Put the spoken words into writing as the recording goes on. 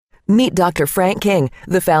Meet Dr. Frank King,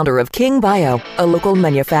 the founder of King Bio, a local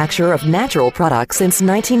manufacturer of natural products since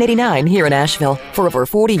 1989 here in Asheville. For over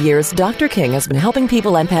 40 years, Dr. King has been helping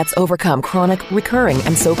people and pets overcome chronic, recurring,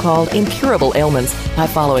 and so-called incurable ailments by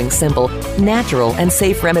following simple, natural, and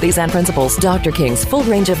safe remedies and principles. Dr. King's full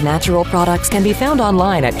range of natural products can be found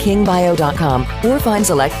online at kingbio.com or find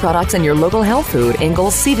select products in your local health food,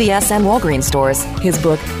 Ingles, CVS, and Walgreens stores. His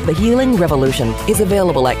book, The Healing Revolution, is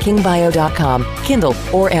available at kingbio.com, Kindle,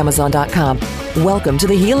 or Amazon.com. Welcome to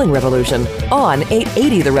the Healing Revolution on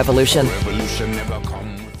 880 The Revolution.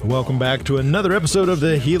 Welcome back to another episode of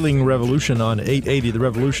the Healing Revolution on 880 The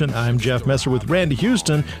Revolution. I'm Jeff Messer with Randy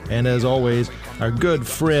Houston, and as always, our good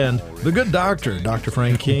friend, the good doctor, Dr.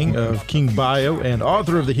 Frank King of King Bio and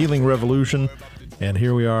author of the Healing Revolution. And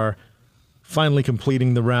here we are, finally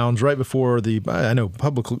completing the rounds right before I know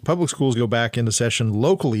public schools go back into session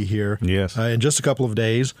locally here. Yes. In just a couple of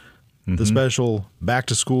days. The special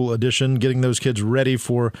back-to-school edition, getting those kids ready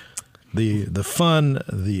for the fun,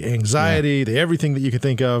 the anxiety, the everything that you could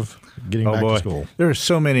think of getting back to school. There are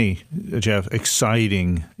so many, Jeff,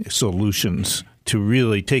 exciting solutions to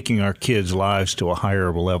really taking our kids' lives to a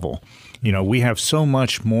higher level. You know, we have so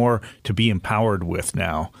much more to be empowered with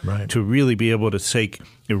now, right, to really be able to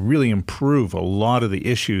really improve a lot of the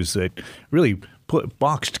issues that really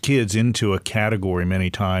boxed kids into a category many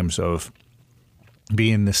times of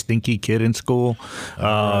being the stinky kid in school. You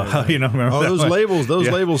know, remember those labels,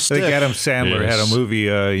 labels stick. I think Adam Sandler had a movie,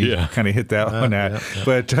 kind of hit that one at. Yeah.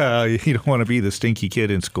 But you don't want to be the stinky kid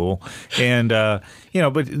in school. And,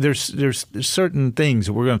 but there's certain things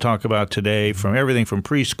that we're going to talk about today, from everything from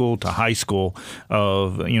preschool to high school,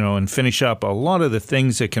 and finish up a lot of the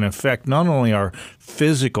things that can affect not only our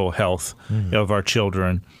physical health of our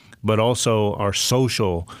children, but also our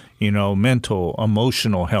social, mental,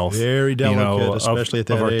 emotional health. Very delicate, especially at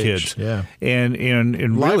that of our age. Kids. Yeah. And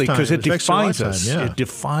really, because it defines us. Yeah. It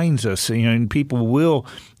defines us. And people will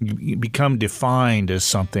become defined as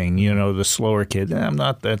something. The slower kid. I'm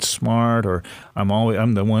not that smart, or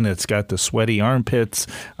I'm the one that's got the sweaty armpits.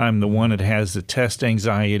 I'm the one that has the test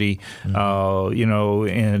anxiety.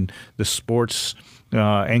 And the sports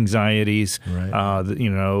anxieties, right.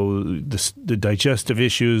 The digestive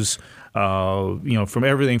issues, from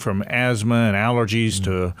everything from asthma and allergies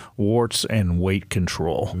to warts and weight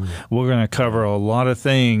control. We're going to cover a lot of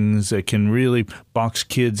things that can really box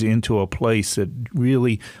kids into a place that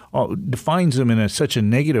really defines them in such a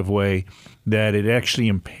negative way that it actually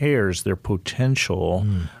impairs their potential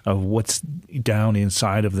of what's down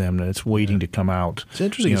inside of them that's waiting to come out. It's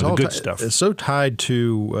interesting. It's all the good stuff. It's so tied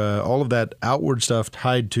to all of that outward stuff,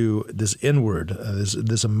 tied to this inward,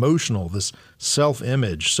 this emotional, this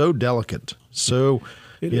self-image, so delicate. So,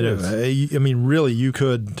 really, you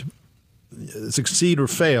could succeed or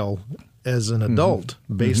fail as an adult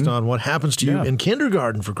based on what happens to you in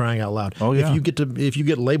kindergarten, for crying out loud. Oh, yeah. If you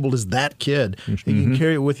get labeled as that kid, you can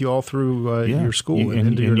carry it with you all through your school and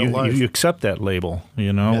into your adult life. You accept that label,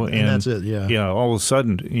 and that's it. Yeah. Yeah. All of a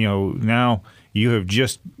sudden, now you have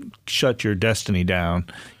just shut your destiny down,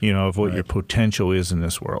 of what your potential is in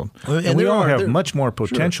this world. And we all have much more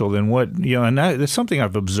potential than what, and that's something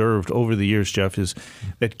I've observed over the years, Jeff, is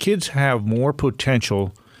that kids have more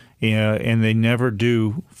potential, and they never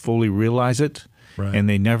do fully realize it, and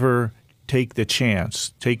they never take the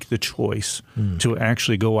choice to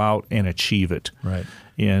actually go out and achieve it. Right.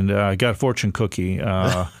 And I got a fortune cookie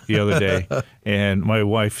the other day, and my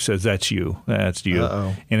wife says, "That's you. That's you."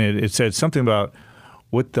 Uh-oh. And it said something about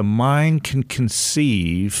what the mind can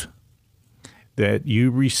conceive that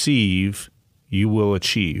you receive, you will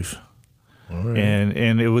achieve. Right.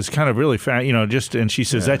 And it was kind of really fast, and she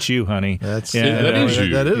says, "That's you, honey." That is you.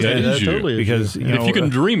 That is you. Totally because if you can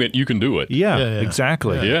dream it, you can do it. Yeah.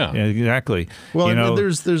 Exactly. Yeah, exactly. Well,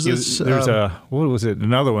 there's this. There's what was it?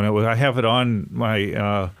 Another one. I have it on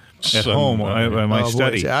my at home in my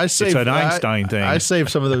study. It's an Einstein thing. I save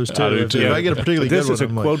some of those too. If I get a particularly good one. This is a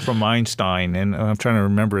quote from Einstein, and I'm trying to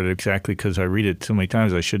remember it exactly because I read it so many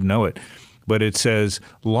times I should know it. But it says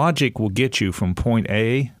logic will get you from point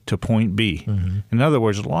A to point B. In other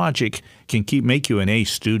words, logic can make you an A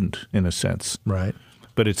student in a sense. Right.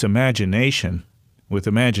 But it's imagination. With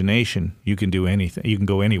imagination, you can do anything. You can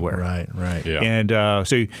go anywhere. Right. Yeah. And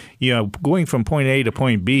so going from point A to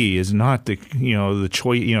point B is not the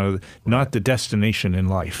choice. Not the destination in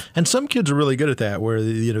life. And some kids are really good at that, where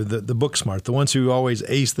the book smart, the ones who always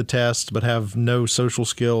ace the test but have no social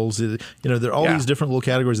skills. There are all these different little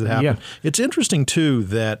categories that happen. Yeah. It's interesting too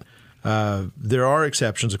that there are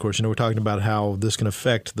exceptions. Of course, we're talking about how this can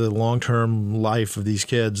affect the long-term life of these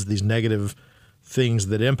kids. These negative things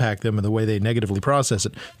that impact them and the way they negatively process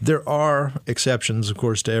it. There are exceptions, of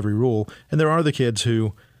course, to every rule, and there are the kids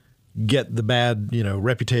who get the bad,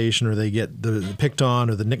 reputation, or they get the picked on,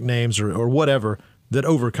 or the nicknames, or whatever, that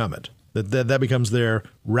overcome it. That becomes their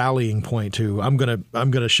rallying point to I'm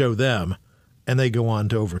gonna show them, and they go on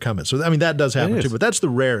to overcome it. So I mean that does happen too, but that's the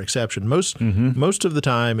rare exception. Most of the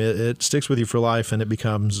time it sticks with you for life, and it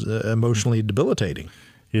becomes emotionally debilitating.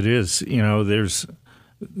 It is. There's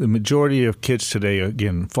the majority of kids today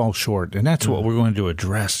again fall short, and that's what we're going to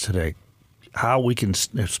address today. How we can,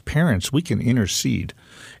 as parents, we can intercede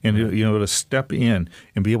and to step in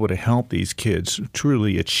and be able to help these kids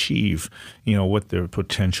truly achieve what their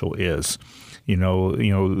potential is.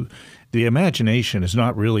 The imagination is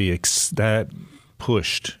not really that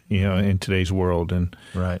pushed in today's world, and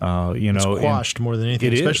right. It's quashed more than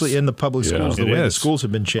anything, especially in the public schools. The way the schools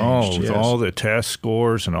have been changed, with all the test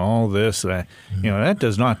scores and all this, that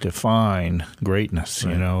does not define greatness.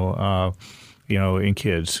 Right. In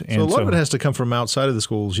kids. And so a lot of it has to come from outside of the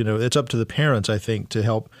schools. It's up to the parents, I think, to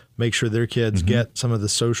help make sure their kids get some of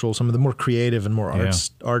the more creative and more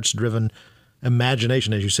arts-driven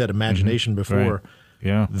imagination, as you said, before. Right.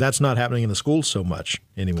 Yeah. That's not happening in the schools so much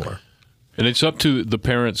anymore. And it's up to the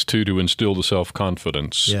parents, too, to instill the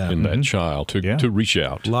self-confidence in that child, to reach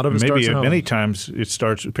out. A lot of it maybe starts at home. Many times it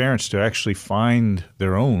starts with parents to actually find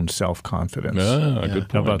their own self-confidence. Good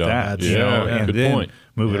point. How about that? Good point.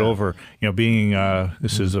 Move it over. Being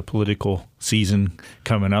this is a political season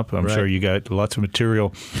coming up. I'm sure you got lots of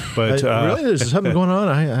material. But really, there's something going on.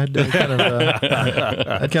 I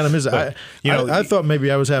kind of miss it. I thought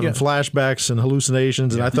maybe I was having flashbacks and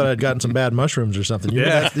hallucinations, and I thought I'd gotten some bad mushrooms or something. You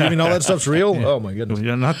mean all that stuff's real? Yeah. Oh my goodness!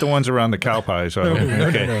 Not the ones around the cow pies.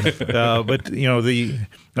 Okay. But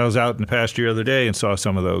I was out in the pasture the other day and saw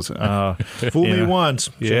some of those. Fool me once,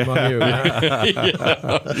 shame on you.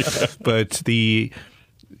 But being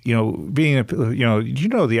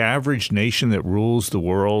the average nation that rules the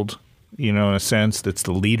world, in a sense, that's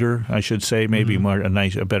the leader, I should say, maybe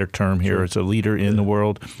a better term here. Sure. It's a leader in the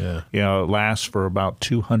world. Yeah. It lasts for about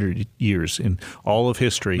 200 years in all of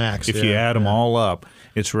history. Max, if you add them all up,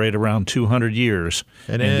 it's right around 200 years.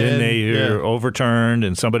 And then they are overturned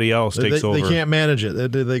and somebody else takes over. They can't manage it.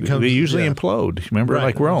 They usually implode. Remember,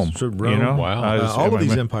 like Rome. So Rome. Wow. All of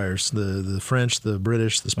these empires, the French, the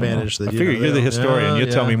British, the Spanish. I figure you're the historian. You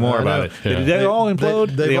tell me more about it. Did they all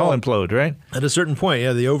implode? They all implode, right? At a certain point,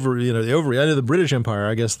 I know the British Empire,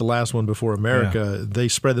 I guess the last one before America, they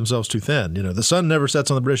spread themselves too thin. The sun never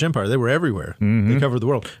sets on the British Empire. They were everywhere. They covered the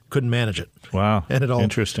world. Couldn't manage it. Wow. And it all,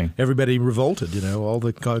 interesting. Everybody revolted, all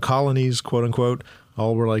the colonies, quote unquote,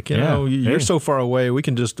 all were like, you're so far away, we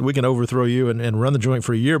can overthrow you and run the joint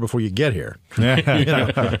for a year before you get here. Back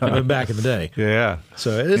in the day. Yeah.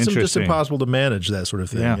 So it's just impossible to manage that sort of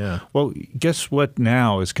thing. Yeah. Well, guess what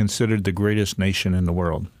now is considered the greatest nation in the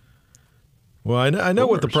world? Well, I know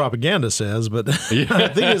what the propaganda says, but I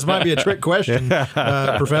think this might be a trick question.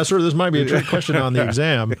 Professor, this might be a trick question on the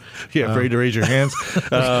exam. Afraid to raise your hands?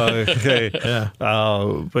 Okay. Yeah.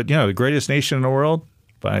 But, the greatest nation in the world,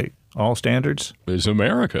 by all standards? Is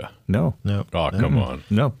America. No. Oh, come on.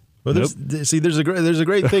 No. Well, there's a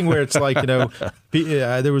great thing where it's like, there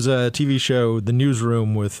was a TV show, The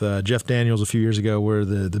Newsroom, with Jeff Daniels a few years ago, where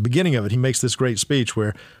the beginning of it, he makes this great speech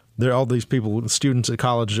where there are all these people, students at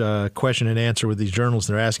college, question and answer with these journalists.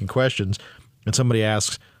 They're asking questions, and somebody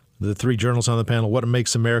asks the three journalists on the panel, what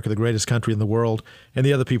makes America the greatest country in the world? And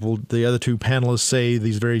the other two panelists say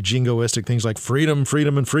these very jingoistic things like freedom,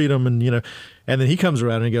 freedom, and freedom, and and then he comes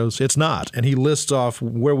around and he goes, it's not. And he lists off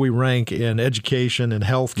where we rank in education and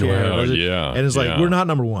healthcare. And it's like, we're not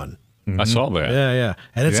number one. I saw that. Yeah.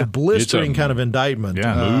 And it's a blistering kind of indictment.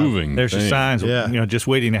 Yeah. Moving. There's the signs, just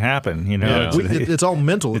waiting to happen. It's all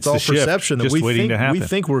mental. It's all perception that we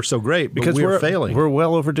think we're so great, but we're failing. We're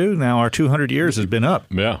well overdue now. Our 200 years has been up.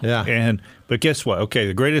 Yeah. But guess what? Okay,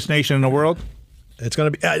 the greatest nation in the world. It's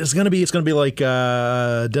going to be like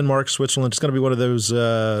Denmark, Switzerland. It's going to be one of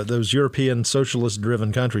those European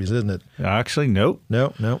socialist-driven countries, isn't it? Actually, nope.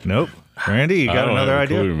 Nope. Randy, you got another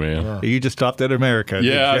idea? Clue, man. You just stopped at America.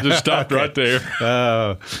 Yeah, I just stopped right there.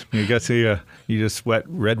 You got to you just wet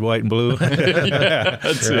red, white, and blue.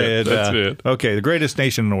 That's it. Okay, the greatest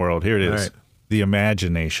nation in the world. Here it is. Right. The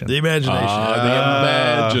imagination. The imagination.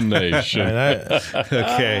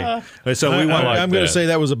 Okay. So we want. I'm going to say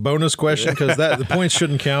that was a bonus question because the points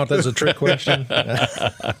shouldn't count. That's a trick question.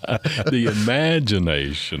 The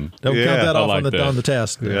imagination. Don't count that off on the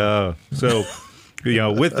test. Yeah. So.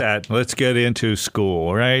 with that, let's get into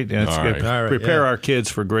school, right? And prepare our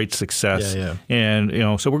kids for great success.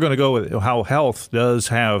 And, so we're going to go with how health does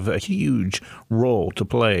have a huge role to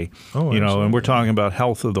play, and we're talking about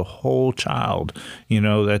health of the whole child,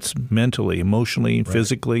 that's mentally, emotionally,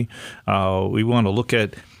 physically. We want to look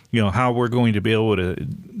at, how we're going to be able to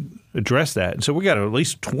address that. And so we got at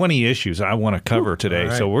least 20 issues I want to cover today.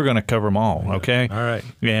 So we're going to cover them all, okay? All right.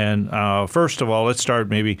 And first of all, let's start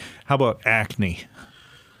maybe, how about acne?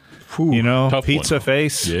 Tough pizza one.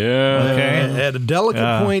 face. Yeah. Okay. At a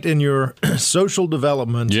delicate point in your social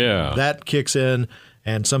development, that kicks in.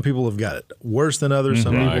 And some people have got it worse than others.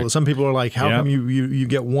 Some people are like, how come you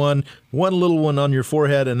get one little one on your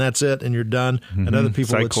forehead and that's it and you're done? And other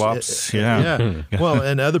people, Cyclops. Well,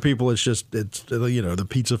 and other people, it's the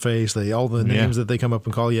pizza face, all the names that they come up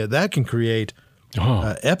and call you. That can create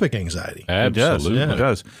epic anxiety. Absolutely. It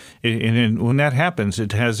does. And when that happens,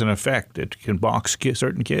 it has an effect. It can box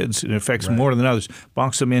certain kids. It affects more than others.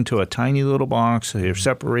 Box them into a tiny little box. They're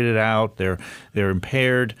separated out. They're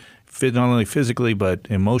impaired, not only physically but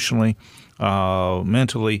emotionally,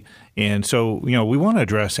 mentally. And so, we want to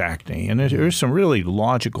address acne. And there's some really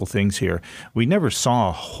logical things here. We never saw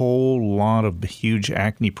a whole lot of huge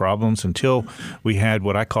acne problems until we had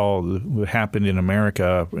what I call what happened in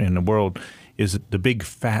America, in the world, is the big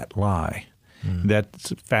fat lie that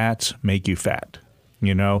fats make you fat,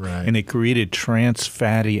 and they created trans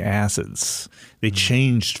fatty acids. They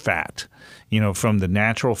changed fat, from the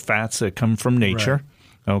natural fats that come from nature,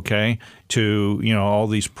 to, all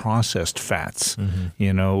these processed fats, and,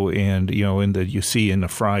 you see in the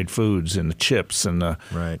fried foods and the chips and the,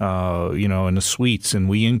 and the sweets, and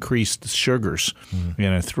we increased the sugars,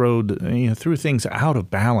 threw things out of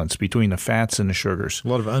balance between the fats and the sugars. A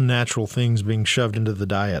lot of unnatural things being shoved into the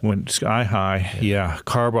diet. Went sky high,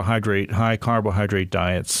 high carbohydrate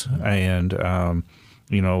diets, and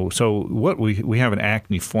so what we have an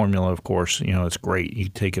acne formula, of course. It's great. You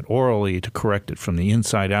take it orally to correct it from the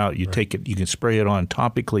inside out. You take it. You can spray it on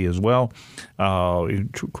topically as well. You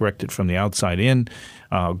correct it from the outside in.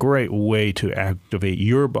 Great way to activate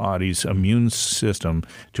your body's immune system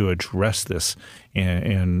to address this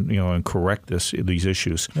and correct these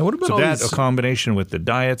issues. Now, what about a combination with the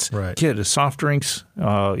diets, the soft drinks,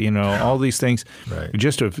 all these things,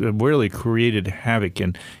 just have really created havoc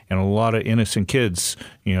and a lot of innocent kids,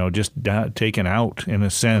 just taken out in a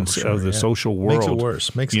sense of the social world. Makes it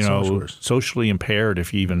worse. Makes it so much worse. Socially impaired,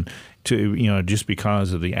 if even. Just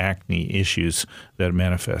because of the acne issues that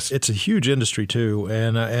manifest. It's a huge industry too,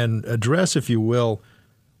 and address, if you will,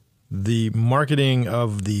 the marketing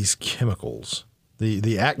of these chemicals,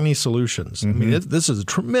 the acne solutions. I mean, this is a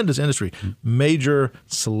tremendous industry. Major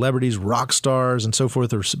celebrities, rock stars, and so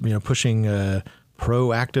forth are pushing.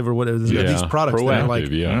 Proactive or whatever these products that are like,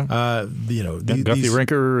 Guthrie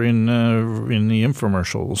Rinker in the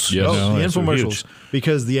infomercials. The infomercials,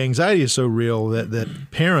 because the anxiety is so real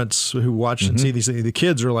that parents who watch and see these things, the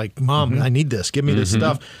kids are like, "Mom, I need this. Give me this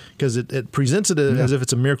stuff," because it presents it as if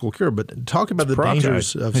it's a miracle cure. But talk about the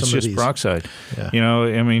dangers of some of these. It's just peroxide.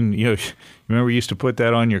 Remember we used to put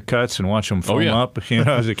that on your cuts and watch them foam up,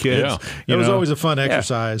 as a kid. It was always a fun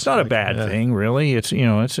exercise. It's not a bad thing, really. It's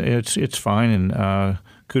it's fine, and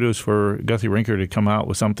kudos for Guthrie Rinker to come out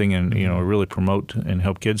with something and really promote and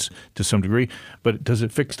help kids to some degree. But does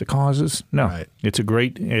it fix the causes? No. It's a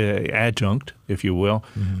great adjunct, if you will.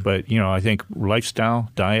 But I think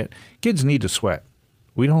lifestyle, diet, kids need to sweat.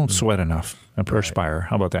 We don't sweat enough and perspire.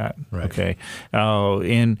 How about that? Okay,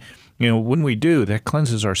 and when we do, that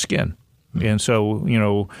cleanses our skin. And so,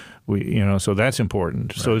 so that's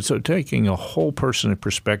important. So taking a whole person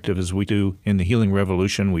perspective, as we do in the Healing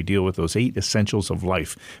Revolution, we deal with those 8 essentials of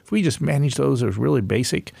life. If we just manage those as really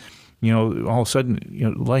basic, all of a sudden,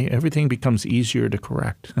 everything becomes easier to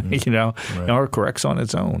correct, or corrects on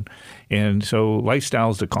its own. And so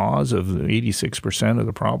lifestyle is the cause of 86% of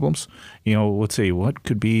the problems. Let's see, what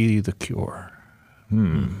could be the cure?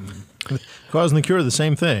 Cause and the cure are the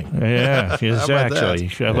same thing. Yeah, exactly.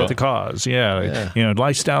 How about the cause?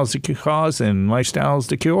 Lifestyle's the cause and lifestyle's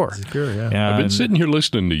the cure. It's the cure, yeah. I've been sitting here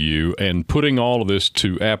listening to you and putting all of this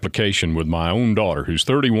to application with my own daughter, who's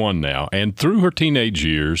 31 now, and through her teenage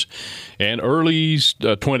years and early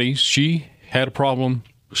 20s, she had a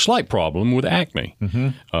slight problem with acne.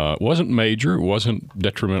 It wasn't major, it wasn't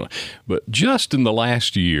detrimental, but just in the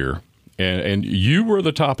last year. And you were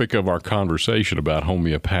the topic of our conversation about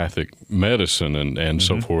homeopathic medicine and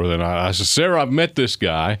so forth. And I said, Sarah, I've met this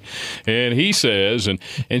guy. And he says,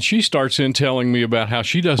 and she starts in telling me about how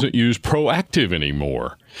she doesn't use Proactive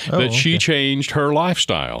anymore. She changed her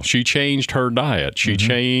lifestyle. She changed her diet. She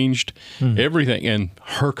changed everything. And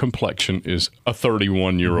her complexion is a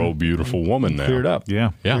 31-year-old beautiful woman now. Cleared up.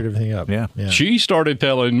 Yeah. Cleared everything up. Yeah. She started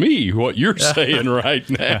telling me what you're saying right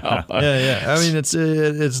now. I mean, it's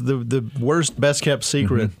the worst, best kept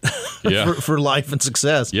secret for life and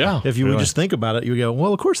success. Yeah. If you would just think about it, you go,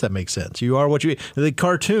 well, of course that makes sense. You are what you eat. The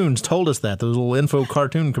cartoons told us that. Those little info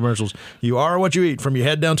cartoon commercials. You are what you eat, from your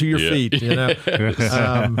head down to your feet. You know,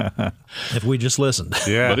 if we just listened.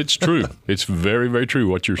 Yeah. But it's true. It's very, very true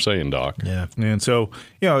what you're saying, Doc. Yeah. And so,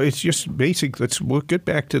 it's just basic. We'll get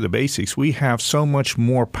back to the basics. We have so much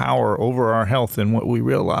more power over our health than what we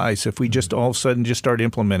realize if we just all of a sudden just start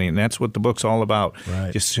implementing. And that's what the book's all about.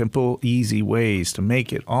 Right. Just simple, easy ways to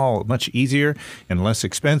make it all much easier and less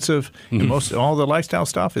expensive. And all the lifestyle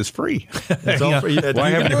stuff is free. It's all free.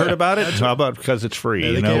 Why haven't you heard about it? How about because it's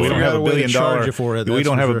free? Yeah, we don't have $1 billion. We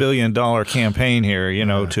don't have $1 billion campaign here,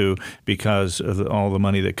 because of all the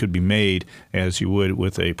money that could be made as you would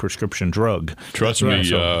with a prescription drug. Trust me,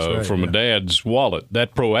 from a dad's wallet,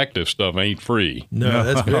 that Proactive stuff ain't free. No,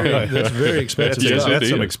 that's very expensive. That's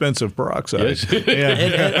some expensive peroxide.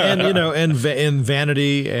 Yes. and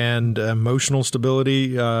vanity and emotional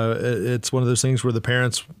stability. It's one of those things where the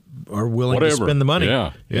parents are willing to spend the money.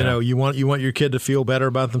 Yeah. You want your kid to feel better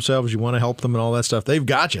about themselves. You want to help them and all that stuff. They've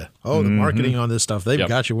got you. The marketing on this stuff. They've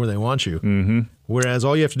got you where they want you. Whereas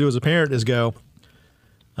all you have to do as a parent is go,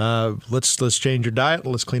 let's change your diet.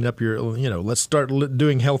 Let's clean up your, let's start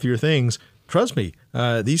doing healthier things. Trust me,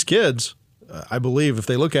 these kids, I believe if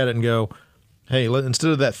they look at it and go, hey,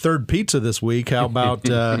 instead of that third pizza this week, how about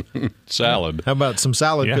salad? How about some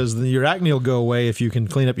salad? Because your acne will go away if you can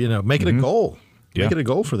clean up, make it a goal. Yeah. Make it a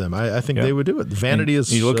goal for them. I think they would do it. Vanity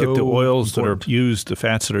is you look so at the oils important. that are used, the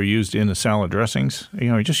fats that are used in the salad dressings.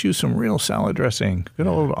 Just use some real salad dressing. Good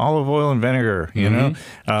old olive oil and vinegar.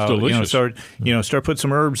 It's delicious. Start put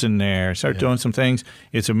some herbs in there. Start doing some things.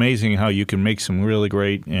 It's amazing how you can make some really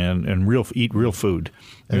great and eat real food.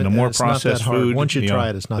 And the more processed food, once you try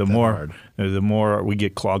it, it's not that hard. The more we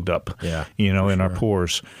get clogged up. In our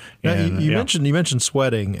pores. Now, you mentioned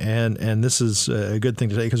sweating, and this is a good thing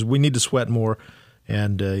to say because we need to sweat more.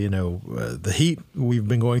 And, the heat we've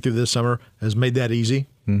been going through this summer has made that easy.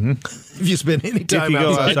 If you spend any time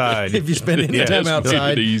outside,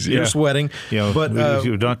 you're sweating. But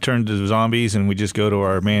we don't turn to zombies and we just go to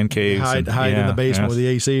our man caves. Hide in the basement with the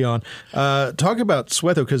AC on. Talk about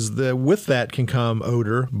sweat, though, because with that can come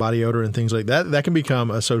odor, body odor and things like that. That can become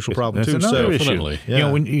a social problem, too. Another issue.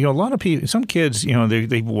 Definitely. A lot of people, some kids,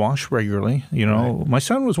 they wash regularly. My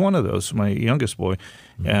son was one of those, my youngest boy.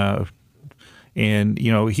 And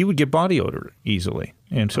he would get body odor easily,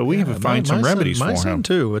 and so we have to find some remedies for him. My son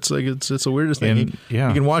too. It's like it's the weirdest thing. He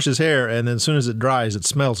can wash his hair, and then as soon as it dries, it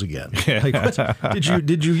smells again. Like, what?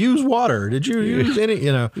 Did you use water? Did you use any?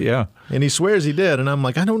 Yeah. And he swears he did, and I'm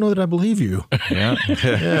like, I don't know that I believe you. Yeah.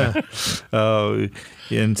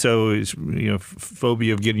 And so it's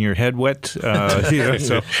phobia of getting your head wet. So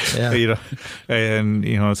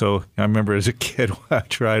I remember as a kid I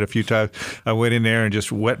tried a few times. I went in there and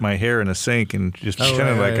just wet my hair in a sink and just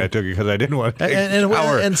pretended I took it because I didn't want to take a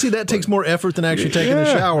shower. And see, that takes more effort than actually taking a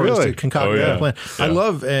shower. Really? To concoct that plan. I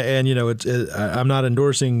love I'm not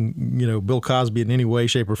endorsing Bill Cosby in any way,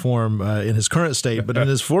 shape, or form in his current state, but in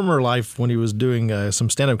his former life when he was doing some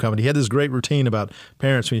stand-up comedy, he had this great routine about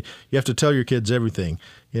parents. You have to tell your kids everything.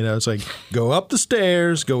 It's like go up the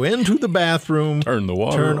stairs, go into the bathroom, turn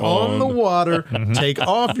on the water, take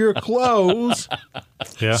off your clothes,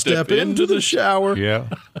 step into the shower,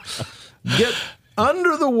 get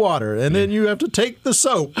under the water, and then you have to take the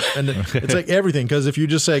soap. And it's like everything, because if you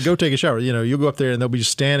just say, go take a shower, you'll go up there and they'll be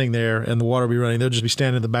just standing there and the water will be running. They'll just be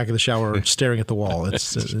standing in the back of the shower staring at the wall.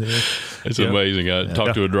 It's amazing. I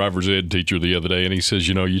talked to a driver's ed teacher the other day, and he says,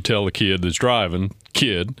 you tell the kid that's driving,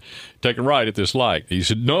 take a right at this light. He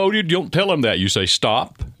said, no, you don't tell him that. You say,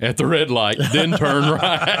 stop at the red light, then turn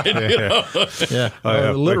right.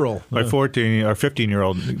 Literal. My 14 or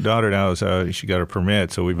 15-year-old daughter now, she got her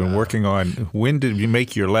permit, so we've been working on when did you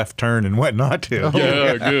make your left turn and what not to.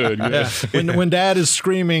 Good. Yeah. When Dad is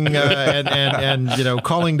screaming and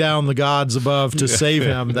calling down the gods above to save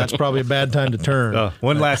him, that's probably a bad time to turn.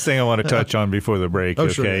 One last thing I want to touch on before the break,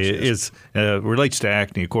 is relates to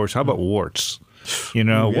acne, of course. How about warts?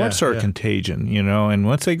 Warts are contagion, and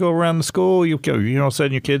once they go around the school, all of a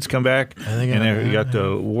sudden your kids come back and you got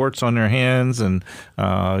the warts on their hands, and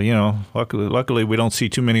luckily we don't see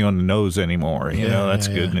too many on the nose anymore. That's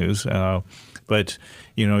good news. But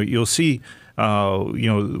you'll see,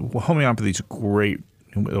 homeopathy is a great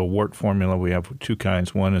a wart formula. We have two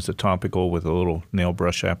kinds. One is a topical with a little nail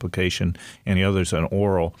brush application, and the other is an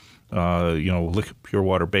oral. Pure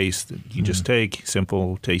water base that you just take,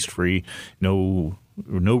 simple, taste-free, no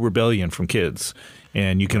rebellion from kids.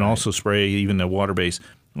 And you can also spray even the water base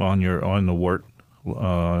on the wart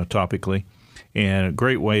topically. And a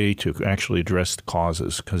great way to actually address the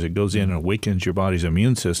causes, because it goes in and awakens your body's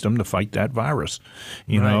immune system to fight that virus.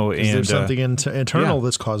 And there's something internal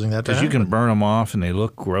that's causing that to happen. Because you can burn them off and they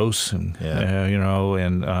look gross, and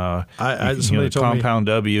compound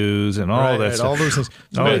W's and all that stuff. All those things.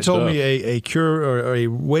 Somebody told me a cure or a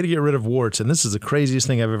way to get rid of warts, and this is the craziest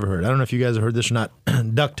thing I've ever heard. I don't know if you guys have heard this or not.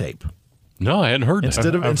 Duct tape. No, I hadn't heard that.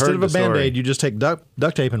 Instead of a Band-Aid, you just take duct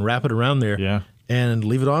tape and wrap it around there. Yeah. And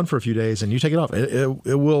leave it on for a few days, and you take it off.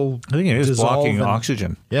 It will. I think it is blocking and,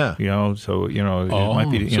 oxygen. Yeah. It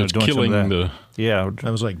might be so it's doing killing some of that. the. Yeah.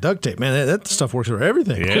 I was like, duct tape, man. That stuff works for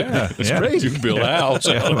everything. Yeah. It's crazy. You can build a house.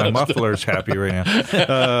 My muffler's happy right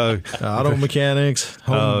now. Auto mechanics,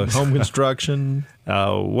 home construction.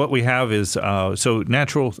 What we have is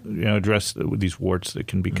natural. Address these warts that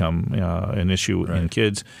can become an issue in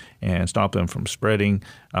kids and stop them from spreading.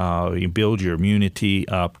 You build your immunity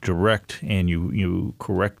up direct, and you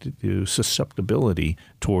correct the susceptibility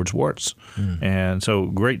towards warts. And so,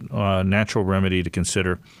 great natural remedy to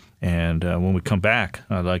consider. And when we come back,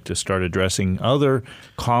 I'd like to start addressing other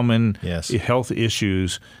common health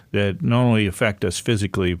issues that not only affect us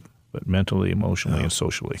physically, but mentally, emotionally, and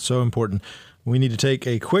socially. So important. We need to take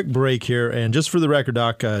a quick break here. And just for the record,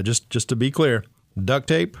 Doc, just to be clear, duct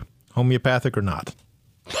tape, homeopathic or not?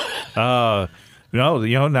 No, now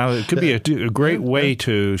it could be a great way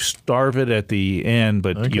to starve it at the end,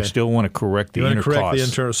 but you still want to correct the inner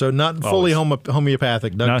cause. So not fully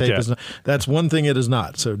homeopathic. Duct tape is not. That's one thing it is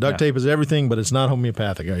not. So duct tape is everything, but it's not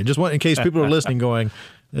homeopathic. All right, just in case people are listening going,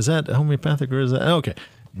 is that homeopathic or is that? Okay.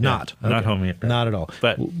 Not homeopathic. Not at all.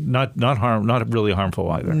 But not really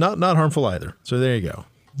harmful either. Not harmful either. So there you go.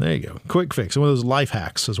 Quick fix. One of those life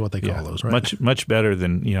hacks is what they call those, right? Much better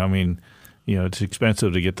than, it's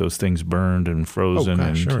expensive to get those things burned and frozen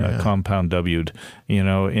compound W'd,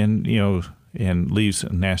 and leaves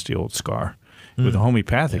a nasty old scar. With the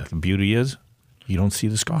homeopathic, the beauty is you don't see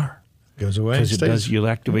the scar. It goes away. Because you'll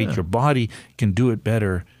activate your body, can do it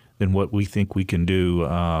better than what we think we can do,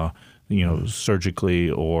 surgically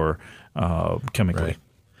or chemically. Right.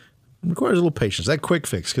 It requires a little patience. That quick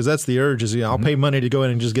fix, because that's the urge is, I'll pay money to go in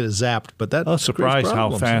and just get it zapped. But that surprised how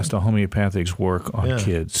fast the homeopathics work on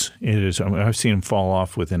kids. It is. I've seen them fall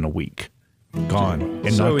off within a week, gone,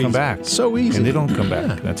 and not come back. So easy. And they don't come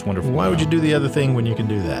back. That's wonderful. Why would you do the other thing when you can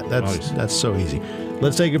do that? That's so easy.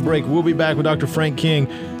 Let's take a break. We'll be back with Dr. Frank King,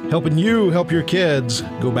 helping you help your kids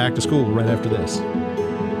go back to school right after this.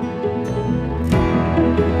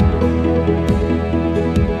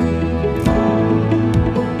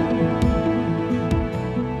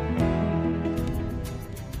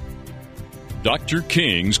 Dr.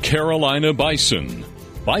 King's Carolina Bison.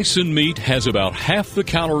 Bison meat has about half the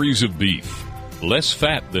calories of beef, less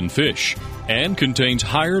fat than fish, and contains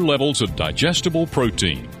higher levels of digestible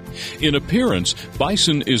protein. In appearance,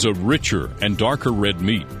 bison is a richer and darker red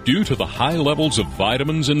meat due to the high levels of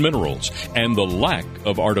vitamins and minerals and the lack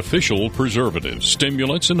of artificial preservatives,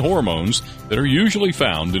 stimulants, and hormones that are usually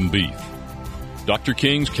found in beef. Dr.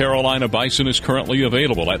 King's Carolina Bison is currently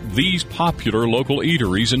available at these popular local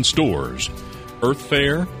eateries and stores: Earth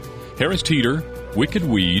Fare, Harris Teeter, Wicked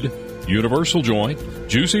Weed, Universal Joint,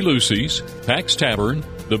 Juicy Lucy's, Pax Tavern,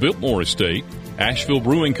 the Biltmore Estate, Asheville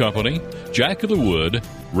Brewing Company, Jack of the Wood,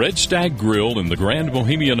 Red Stag Grill in the Grand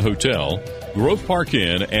Bohemian Hotel, Grove Park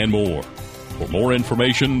Inn, and more. For more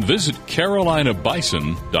information, visit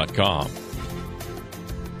carolinabison.com.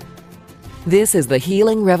 This is the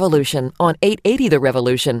Healing Revolution on 880 The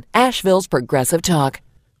Revolution, Asheville's Progressive Talk.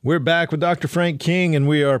 We're back with Dr. Frank King, and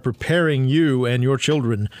we are preparing you and your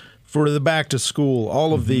children for the back to school.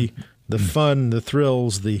 All of the fun, the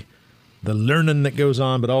thrills, the learning that goes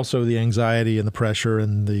on, but also the anxiety and the pressure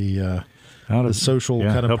and the social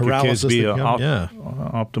kind of paralysis. Help your kids be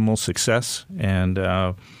optimal success. And,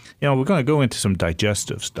 we're going to go into some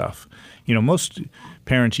digestive stuff. Most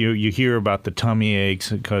parents, you hear about the tummy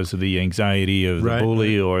aches because of the anxiety of the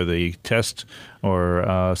bully or the test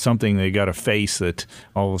or something they got to face that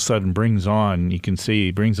all of a sudden brings on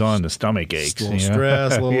the stomach aches. A little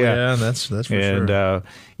stress, that's for sure.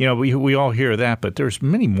 And, we all hear that, but there's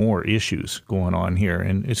many more issues going on here.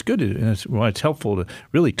 And it's good, it's helpful to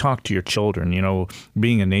really talk to your children,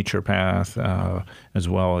 being a naturopath as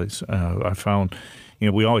well as I found.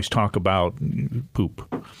 we always talk about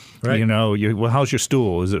poop. Right. Well, how's your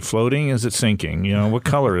stool? Is it floating? Is it sinking? What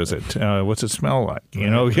color is it? What's it smell like?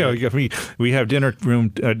 We have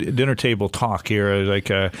dinner table talk here. Like,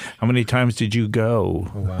 how many times did you go?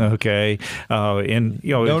 Oh, wow. Okay, and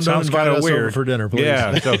it sounds kind of weird over for dinner, please.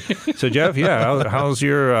 Yeah. So Jeff, how's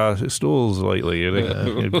your stools lately? Are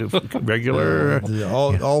they regular?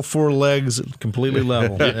 All four legs completely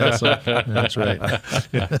level. Yeah, so, that's right.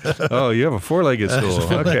 Oh, you have a four-legged stool.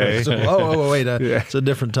 Okay. Wait. It's a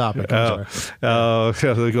different topic. I'm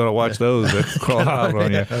sorry. They're going to watch those that crawl out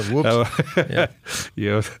on you.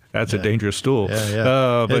 Whoops. That's a dangerous stool.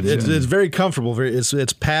 Yeah. But it's very comfortable.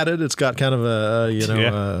 It's padded. It's got kind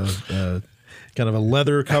of kind of a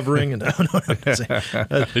leather covering. And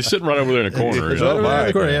He's sitting right over there in the corner. Right over there in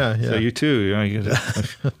the corner. Yeah. So you too.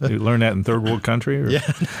 You learn that in third world country. Or? Yeah.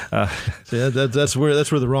 That's where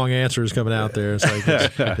the wrong answer is coming out there. It's like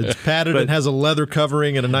it's padded and has a leather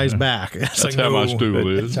covering and a nice back. It's that's how my stool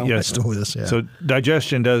is. That's how my stool is. Yeah. So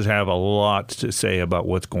digestion does have a lot to say about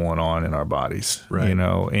what's going on in our bodies. Right.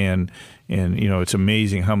 And it's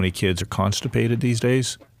amazing how many kids are constipated these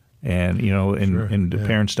days, and the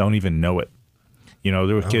parents don't even know it. There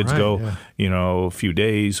were kids a few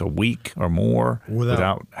days, a week or more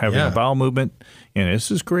without having a bowel movement, and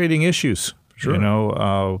this is creating issues. Sure.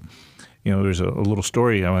 There's a little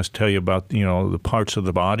story I want to tell you about. The parts of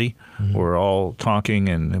the body. We're all talking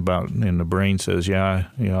and the brain says, I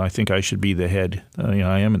think I should be the head.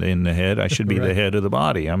 I am in the head. I should be the head of the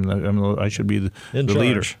body. I should be the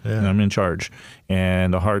leader. Yeah. I'm in charge.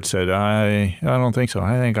 And the heart said, I don't think so.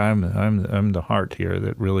 I think I'm the heart here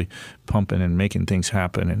that really pumping and making things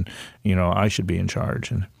happen. And I should be in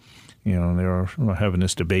charge. And they were having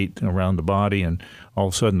this debate around the body, and all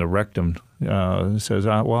of a sudden the rectum says,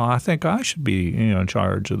 well, I think I should be in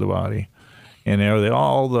charge of the body. And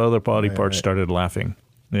all the other body parts started laughing.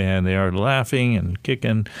 And they are laughing and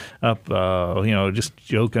kicking up, just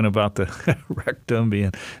joking about the rectum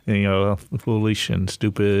being, foolish and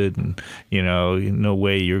stupid, and no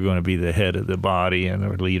way you're going to be the head of the body and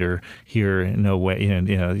or leader here. No way,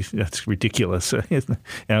 that's ridiculous.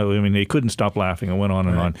 They couldn't stop laughing. It went on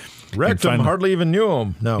and on. Rectum hardly even knew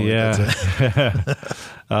him. No. Yeah.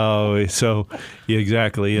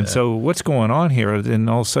 Exactly. And so what's going on here? And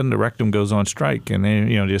all of a sudden the rectum goes on strike, and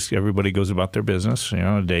then just everybody goes about their business.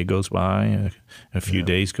 A day goes by, a few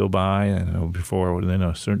days go by, and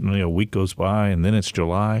certainly a week goes by, and then it's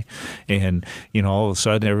July, and all of a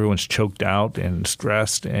sudden everyone's choked out and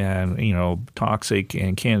stressed and toxic,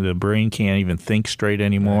 and the brain can't even think straight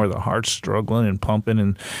anymore. The heart's struggling and pumping,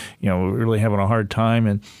 and really having a hard time,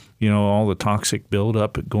 and all the toxic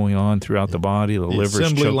buildup going on throughout the body. The liver's choked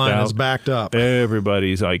out. Assembly line is backed up.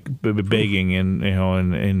 Everybody's like begging and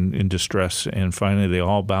in distress, and finally they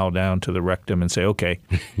all bow down to the rectum and say, "Okay,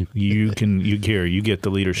 you get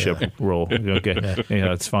the leadership role. Okay,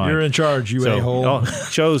 it's fine. You're in charge. You a-hole."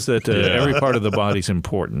 Shows that every part of the body's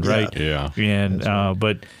important, right? Yeah. And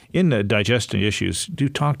but in the digestion issues, do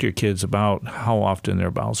talk to your kids about how often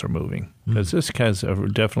their bowels are moving, because this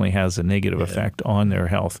definitely has a negative effect on their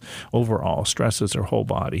health overall. Stresses their whole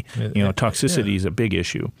body. Toxicity is a big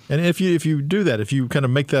issue. And if you do that, if you kind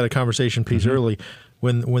of make that a conversation piece early,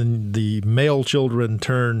 when the male children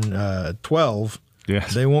turn 12.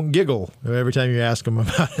 Yes. They won't giggle every time you ask them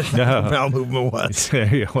about it. No. Bowel movement was.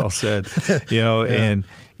 Well said. And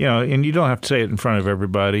you don't have to say it in front of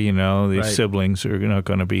everybody. These siblings are not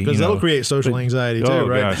going to be, because that'll create social anxiety too,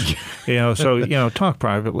 right? Gosh. Talk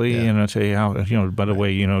privately and say how. By the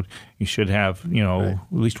way, you should have at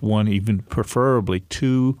least one, even preferably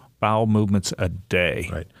 2 bowel movements a day.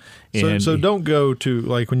 Right. So don't go to,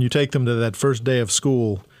 like, when you take them to that first day of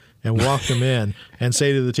school and walk them in and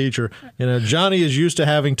say to the teacher, Johnny is used to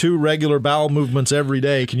having 2 regular bowel movements every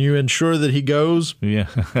day. Can you ensure that he goes? Yeah.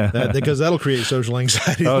 Because that'll create social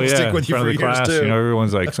anxiety. It'll stick with you for years, too.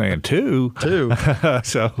 Everyone's like saying 2. 2. And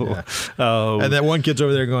that one kid's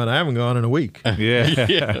over there going, I haven't gone in a week.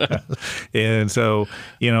 Yeah. And so,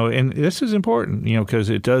 and this is important,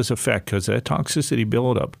 because it does affect, because that toxicity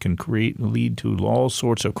buildup can lead to all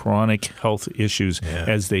sorts of chronic health issues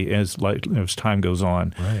as time goes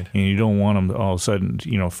on. Right. And you don't want them to all of a sudden,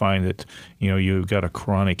 find that, you've got a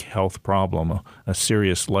chronic health problem, a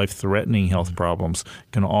serious life-threatening health problems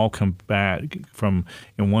can all come back from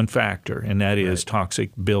one factor, and that is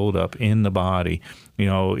toxic buildup in the body.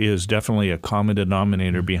 Is definitely a common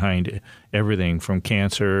denominator behind everything from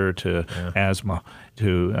cancer to asthma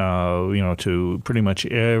to pretty much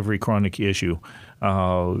every chronic issue.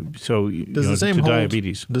 To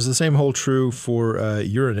diabetes. Does the same hold true for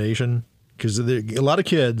urination? Because a lot of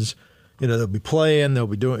kids, they'll be playing, they'll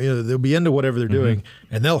be doing, they'll be into whatever they're doing,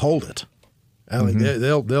 and they'll hold it. Like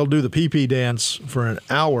they'll do the pee-pee dance for an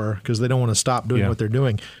hour because they don't want to stop doing what they're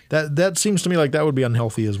doing. That seems to me like that would be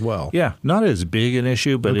unhealthy as well. Yeah, not as big an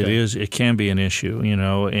issue, but it can be an issue,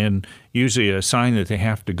 and usually a sign that they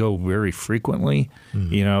have to go very frequently,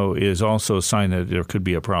 is also a sign that there could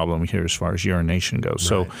be a problem here as far as urination goes.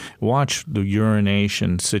 Right. So watch the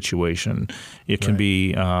urination situation. It can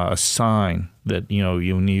be a sign that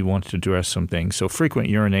you want to address some things. So frequent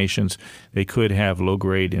urinations, they could have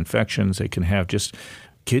low-grade infections. They can have just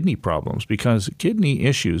kidney problems because kidney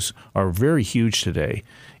issues are very huge today.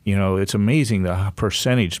 It's amazing the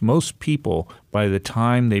percentage. Most people, by the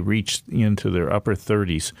time they reach into their upper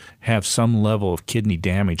 30s, have some level of kidney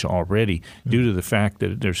damage already due to the fact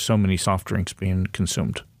that there's so many soft drinks being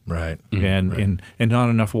consumed. Right. And not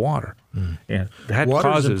enough water. And that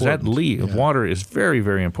causes that leak. Yeah. Water is very,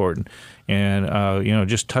 very important. And,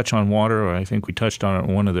 just touch on water. I think we touched on it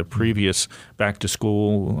in one of the previous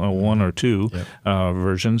back-to-school 1 or 2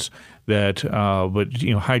 versions. But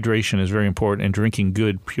hydration is very important, and drinking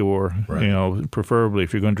good, pure. Right. Preferably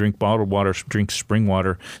if you're going to drink bottled water, drink spring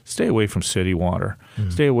water. Stay away from city water.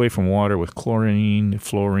 Stay away from water with chlorine,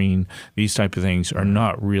 fluorine. These type of things are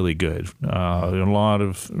not really good. A lot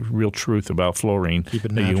of real truth about fluorine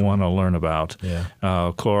that you want to learn about.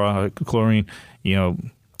 Yeah. Chlorine.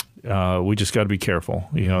 We just got to be careful.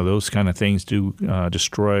 Those kind of things do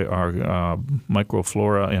destroy our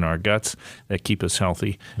microflora in our guts that keep us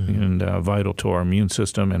healthy and vital to our immune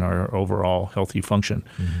system and our overall healthy function.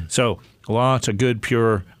 So lots of good,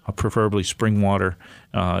 pure, preferably spring water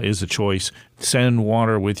is a choice. Send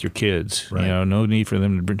water with your kids. Right. No need for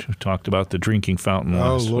them to talk about the drinking fountain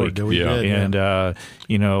last week. And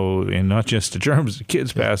and not just the germs the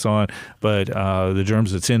kids pass on, but the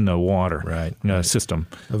germs that's in the water system.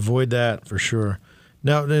 Avoid that for sure.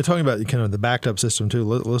 Now, talking about kind of the backed up system too,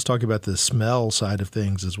 let's talk about the smell side of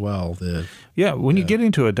things as well. When you get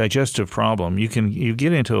into a digestive problem, you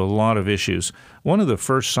get into a lot of issues. One of the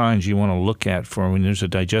first signs you want to look at for when there's a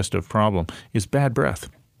digestive problem is bad breath.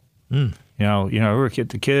 Ever get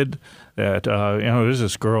the kid that there's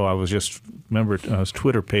this girl I was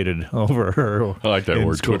Twitter-pated over her. I like that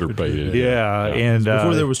word, Twitter-pated. Yeah, and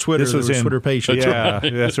before there was Twitter, there was Twitter-pated. Yeah,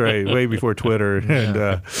 that's right, way before Twitter.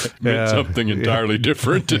 And meant something entirely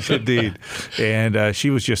different. Indeed, and she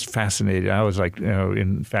was just fascinated. I was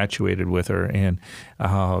infatuated with her, and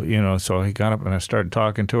so I got up and I started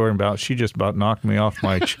talking to her about. She just about knocked me off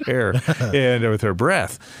my chair, and with her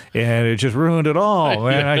breath, and it just ruined it all.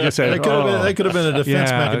 And I just said, that could have been a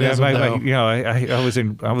defense mechanism.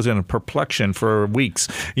 I was in a perplexion for weeks,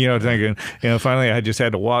 thinking, finally I just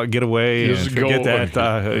had to get away and forget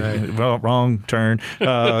that wrong turn,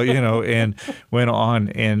 and went on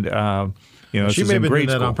and. She may have been doing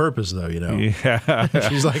that on purpose, though. Yeah,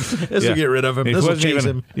 she's like, "This will get rid of him. This will chase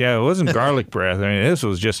him." Yeah, it wasn't garlic breath. I mean, this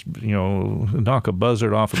was just knock a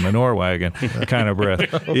buzzard off a manure wagon kind of breath.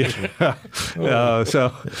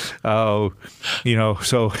 So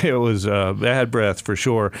it was bad breath for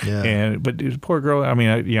sure. Yeah. But this poor girl. I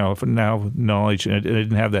mean, now knowledge. I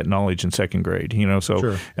didn't have that knowledge in second grade.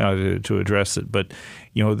 Sure. To address it. But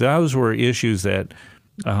those were issues that.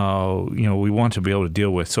 We want to be able to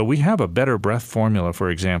deal with. So we have a better breath formula,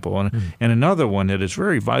 for example. And another one that is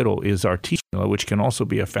very vital is our tea formula, which can also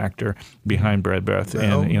be a factor behind bad breath.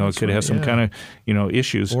 And, it could have some kind of,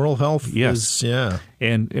 issues. Oral health is,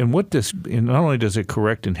 And what not only does it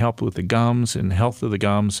correct and help with the gums and health of the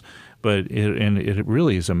gums, but it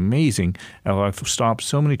really is amazing. I've stopped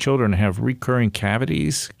so many children have recurring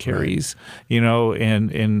caries, it's...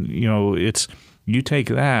 You take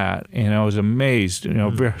that, and I was amazed.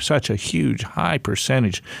 Such a huge, high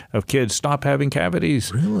percentage of kids stop having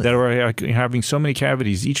cavities that are having so many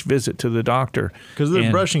cavities each visit to the doctor. Because their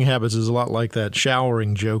brushing habits is a lot like that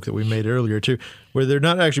showering joke that we made earlier too, where they're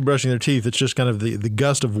not actually brushing their teeth. It's just kind of the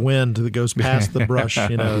gust of wind that goes past the brush.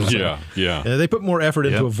 They put more effort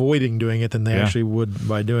into avoiding doing it than they actually would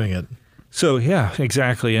by doing it. So, yeah,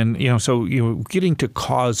 exactly. And, getting to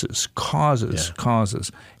causes.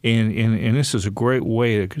 And this is a great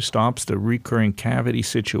way that stops the recurring cavity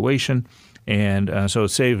situation. And so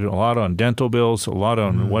it saves a lot on dental bills, a lot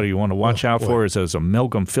on what you want to watch out for is those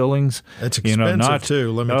amalgam fillings. It's expensive,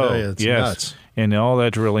 too, let me tell you. It's nuts. And all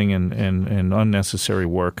that drilling and unnecessary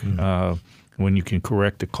work. When you can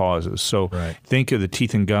correct the causes. So think of the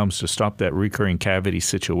teeth and gums to stop that recurring cavity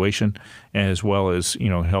situation, as well as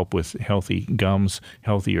help with healthy gums,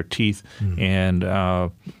 healthier teeth, and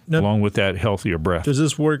along with that healthier breath. Does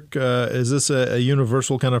this work? Is this a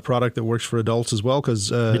universal kind of product that works for adults as well?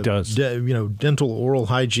 Because it does. Dental oral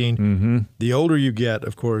hygiene. The older you get,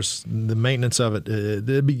 of course, the maintenance of it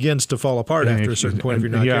it begins to fall apart after a certain point if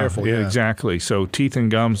you're not careful. Yeah, exactly. So teeth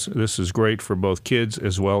and gums. This is great for both kids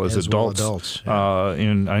as well as adults.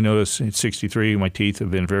 And I noticed at 63, my teeth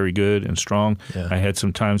have been very good and strong. Yeah. I had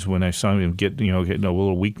some times when I saw them getting a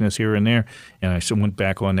little weakness here and there, and I went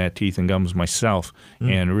back on that teeth and gums myself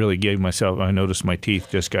and really gave myself. I noticed my teeth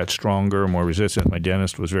just got stronger, more resistant. My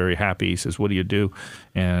dentist was very happy. He says, "What do you do?"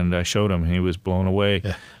 And I showed him, and he was blown away.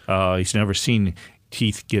 Yeah. He's never seen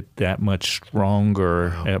teeth get that much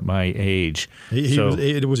stronger at my age.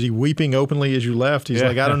 Was he weeping openly as you left? He's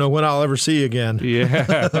like, I don't know when I'll ever see you again.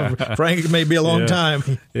 Yeah. Frank, it may be a long time.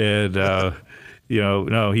 And,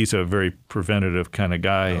 no, he's a very preventative kind of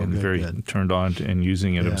guy and very turned on and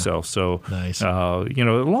using it himself. So, nice.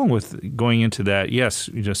 Along with going into that, yes,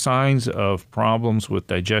 signs of problems with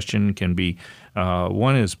digestion can be,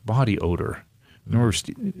 one is body odor. Remember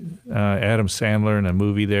Adam Sandler in a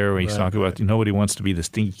movie there where he's talking about nobody wants to be the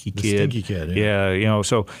stinky kid. The stinky kid,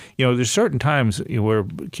 So there's certain times where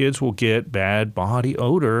kids will get bad body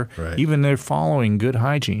odor, even they're following good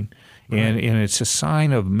hygiene. And it's a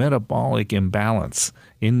sign of metabolic imbalance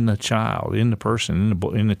in the child, in the person,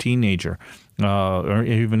 in the teenager, or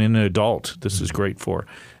even in an adult. This is great for.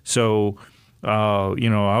 So, I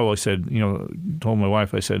always said, told my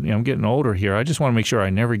wife, I said, I'm getting older here. I just want to make sure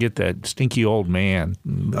I never get that stinky old man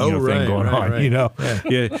thing going on,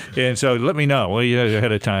 Yeah. And so let me know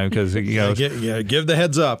ahead of time because, give the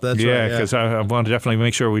heads up. That's right. Because I want to definitely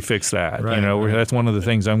make sure we fix that. That's one of the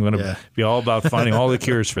things I'm going to be all about, finding all the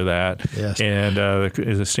cures for that. Yes. And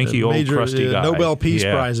is a stinky old crusty guy. Nobel Peace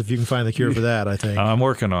Prize if you can find the cure for that, I think. I'm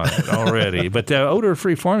working on it already. But the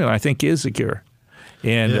odor-free formula, I think, is the cure.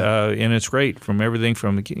 And it's great from everything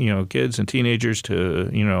from kids and teenagers to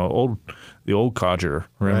the old codger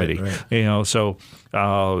remedy. But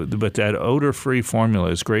that odor-free formula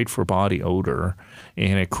is great for body odor,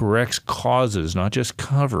 and it corrects causes, not just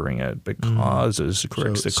covering it, but causes,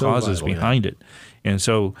 corrects the causes vital, behind it. And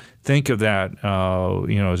so think of that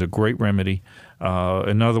as a great remedy.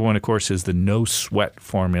 Another one, of course, is the no sweat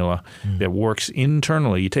formula that works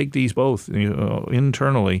internally. You take these both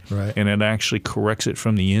internally, and it actually corrects it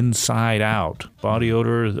from the inside out. Body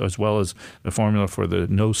odor, as well as the formula for the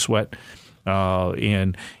no sweat.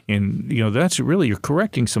 And that's really, you're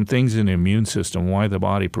correcting some things in the immune system, why the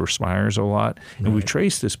body perspires a lot. And we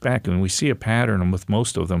trace this back, and we see a pattern, and with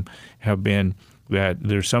most of them have been that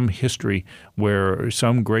there's some history where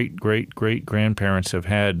some great-great-great-grandparents have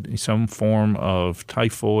had some form of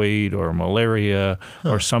typhoid or malaria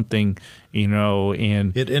or something,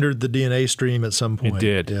 and it entered the DNA stream at some point.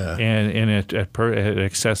 It did, and at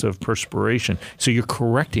excessive perspiration. So you're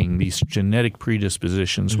correcting these genetic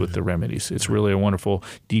predispositions with the remedies. It's really a wonderful,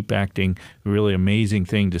 deep-acting, really amazing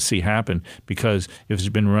thing to see happen because if it's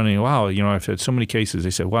been running a while, I've had so many cases, they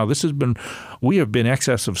said, wow, we have been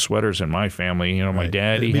excessive sweaters in my family. My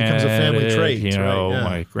daddy had it. It becomes a family trait.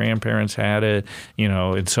 My grandparents had it,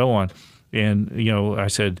 and so on. And, I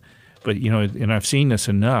said, but, and I've seen this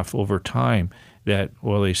enough over time that,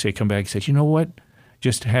 they say, come back and say, you know what?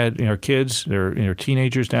 Just had our kids, they're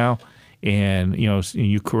teenagers now, and,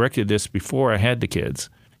 you corrected this before I had the kids.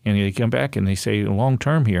 And they come back and they say, long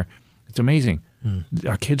term here, it's amazing.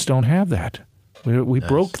 Our kids don't have that. We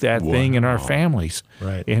broke that thing in our families.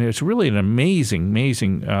 Right. And it's really an amazing,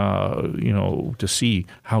 to see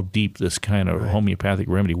how deep this kind of homeopathic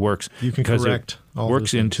remedy works. You can correct all those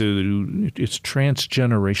works into, it's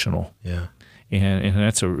transgenerational. Yeah. And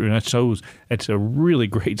that's a really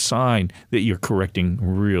great sign that you're correcting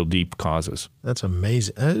real deep causes. That's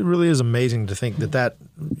amazing. It really is amazing to think that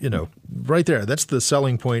right there, that's the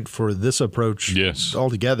selling point for this approach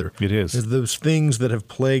altogether. It is. Those things that have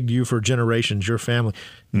plagued you for generations, your family,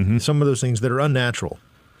 some of those things that are unnatural.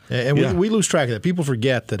 And we lose track of that. People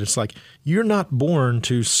forget that it's like you're not born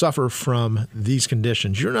to suffer from these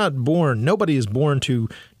conditions. You're not born. Nobody is born to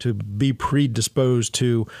be predisposed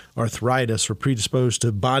to arthritis or predisposed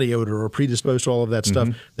to body odor or predisposed to all of that stuff.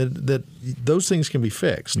 That those things can be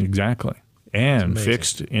fixed. Exactly. And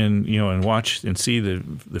fixed and watch and see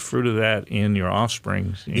the fruit of that in your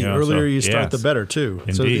offspring. The earlier you start, the better too.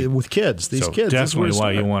 Indeed. So with kids, kids, definitely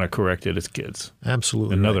why you want to correct it as kids.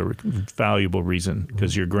 Absolutely, another valuable reason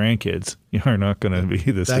because your grandkids you're not going to be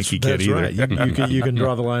the stinky kid either. Right. You can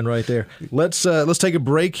draw the line right there. Let's take a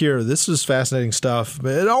break here. This is fascinating stuff.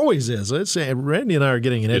 It always is. Randy and I are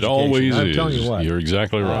getting an education. It always I'm is. telling you what. You're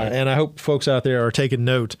exactly right. And I hope folks out there are taking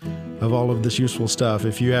note of all of this useful stuff.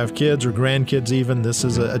 If you have kids or grandkids even, this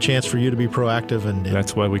is a chance for you to be proactive. And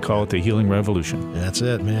that's why we call it the healing revolution. That's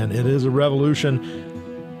it, man. It is a revolution,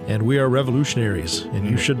 and we are revolutionaries, and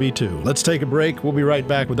you should be too. Let's take a break. We'll be right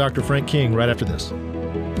back with Dr. Frank King right after this.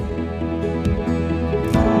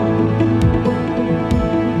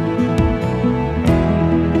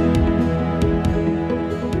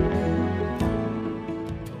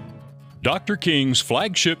 Dr. King's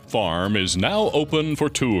flagship farm is now open for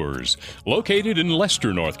tours. Located in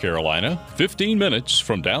Lester, North Carolina, 15 minutes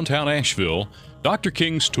from downtown Asheville, Dr.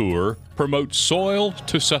 King's tour promotes soil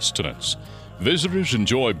to sustenance. Visitors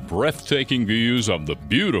enjoy breathtaking views of the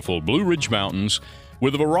beautiful Blue Ridge Mountains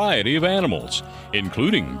with a variety of animals,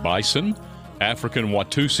 including bison, African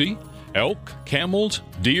Watusi, elk, camels,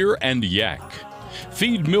 deer, and yak.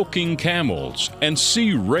 Feed milking camels and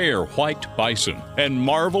see rare white bison and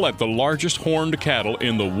marvel at the largest horned cattle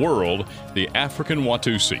in the world, the African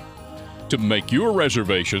Watusi. To make your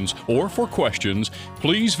reservations or for questions,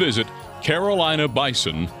 please visit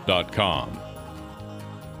carolinabison.com.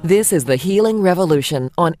 This is the Healing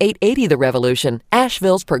Revolution on 880 The Revolution,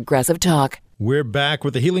 Asheville's Progressive Talk. We're back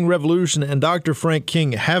with the Healing Revolution and Dr. Frank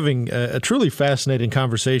King having a truly fascinating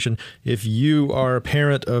conversation. If you are a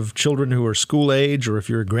parent of children who are school age, or if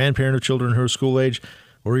you're a grandparent of children who are school age,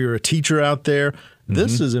 or you're a teacher out there,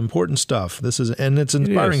 this is important stuff. And it's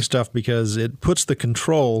inspiring stuff because it puts the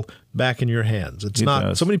control back in your hands. It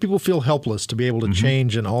does. So many people feel helpless to be able to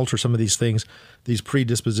change and alter some of these things, these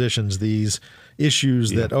predispositions, these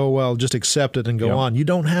issues that, just accept it and go on. You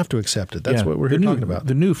don't have to accept it. That's what we're here talking about.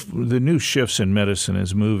 The new shifts in medicine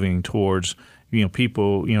is moving towards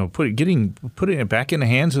people, putting it back in the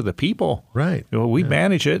hands of the people. Right. We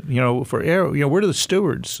manage it, we're the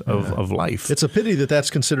stewards of life. It's a pity that that's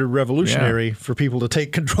considered revolutionary for people to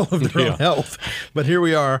take control of their own health. But here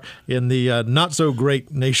we are in the not so great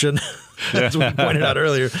nation, as we pointed out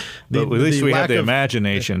earlier. But at least we have the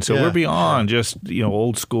imagination. So we're beyond just,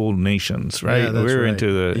 old school nations, right? Yeah, we're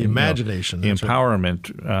into the imagination. The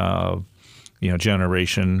empowerment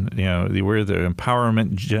generation. We're the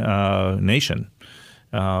empowerment nation.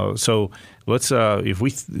 So let's, if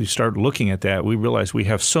we start looking at that, we realize we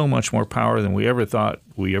have so much more power than we ever thought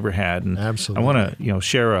we ever had. And absolutely. I want to,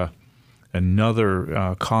 share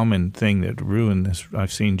another common thing that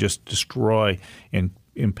I've seen just destroy and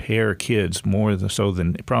impair kids more so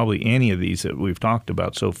than probably any of these that we've talked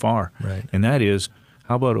about so far. Right. And that is,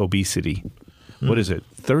 how about obesity? What is it?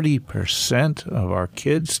 30% of our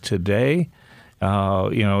kids today.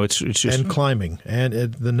 It's just and climbing, and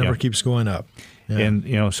the number keeps going up. Yeah.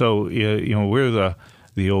 And so we're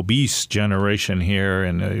the obese generation here,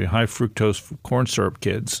 and high fructose corn syrup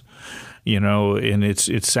kids. And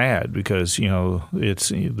it's sad because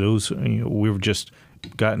it's those we've just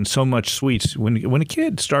gotten so much sweets. When a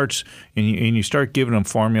kid starts and you start giving them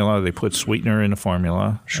formula, they put sweetener in the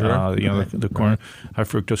formula. Sure. The corn high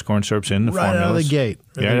fructose corn syrup's in the right formulas. Out of the gate.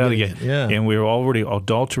 Right out of the gate. Yeah. And we're already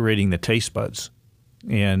adulterating the taste buds.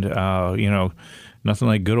 And nothing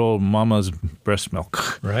like good old mama's breast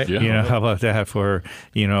milk. Right. Yeah. How about that for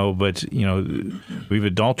but we've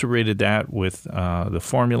adulterated that with the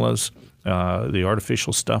formulas, the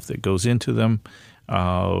artificial stuff that goes into them.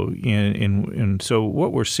 And so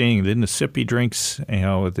what we're seeing in the sippy drinks,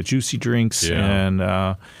 the juicy drinks, and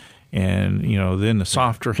then the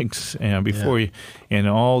soft drinks, and and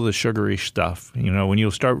all the sugary stuff. When you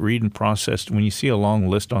start reading processed, when you see a long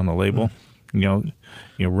list on the label,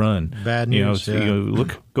 run. Bad news.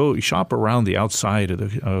 Go shop around the outside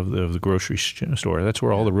of the grocery store. That's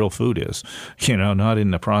where all the real food is. Not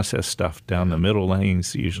in the processed stuff down the middle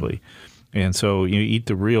lanes usually. And so you eat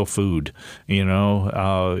the real food,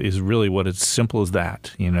 is really what it's simple as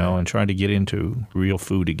that, and try to get into real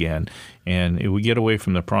food again. And we get away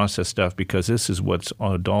from the processed stuff because this is what's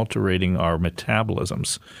adulterating our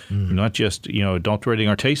metabolisms, not just, adulterating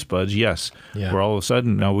our taste buds. Yes, where all of a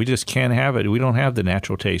sudden, no, we just can't have it. We don't have the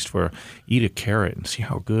natural taste for eat a carrot and see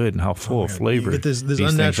how good and how full of flavor. You get this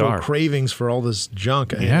unnatural cravings for all this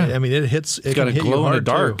junk. Yeah. I mean, it hits. It's got to glow in the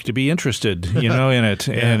dark to be interested, in it.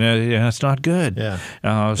 And it has It's not good. Yeah.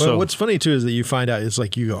 So what's funny too is that you find out it's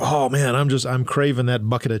like you go, oh man, I'm craving that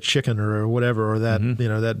bucket of chicken or whatever, or that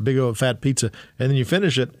that big old fat pizza, and then you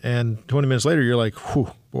finish it, and 20 minutes later you're like,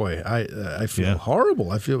 whew, boy, I feel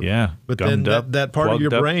horrible. I feel But then that part of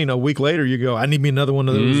your brain a week later you go, I need me another one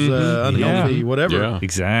of those unhealthy whatever. Yeah.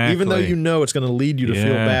 Exactly. Even though you know it's going to lead you to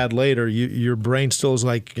feel bad later, your brain still is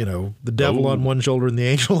like the devil on one shoulder and the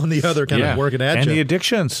angel on the other, kind of working at you. And the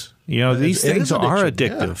addictions. These things are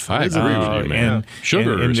addictive. Yeah, I agree with you, man. And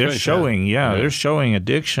sugar, and they're showing, they're showing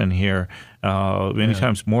addiction here many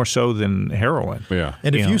times more so than heroin. Yeah.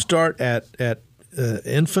 And if you start at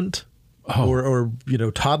infant or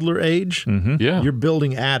toddler age, you're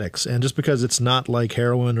building addicts. And just because it's not like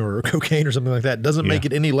heroin or cocaine or something like that doesn't make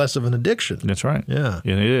it any less of an addiction. That's right. Yeah.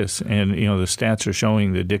 And it is. And, the stats are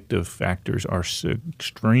showing the addictive factors are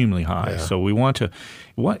extremely high. Yeah. So we want to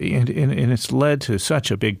and it's led to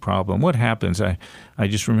such a big problem. What happens? I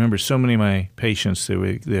just remember so many of my patients,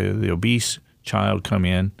 the obese child come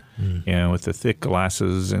in with the thick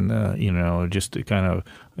glasses and, just the kind of,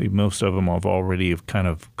 most of them have already kind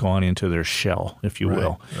of gone into their shell, if you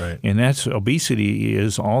will. Right. And obesity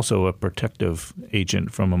is also a protective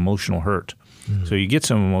agent from emotional hurt. So you get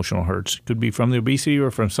some emotional hurts. It could be from the obesity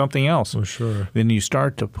or from something else. Oh, sure. Then you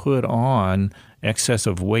start to put on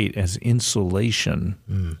excessive weight as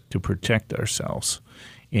insulation to protect ourselves.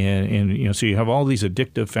 And so you have all these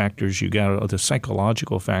addictive factors. You got the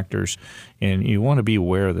psychological factors, and you want to be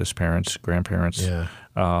aware of this, parents, grandparents. Yeah.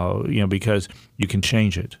 Because you can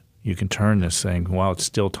change it. You can turn this thing while it's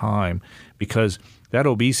still time, because that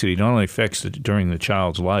obesity not only affects during the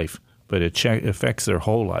child's life, but it affects their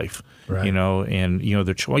whole life. Right. And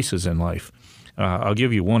their choices in life. I'll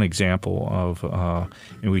give you one example of,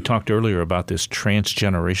 and we talked earlier about this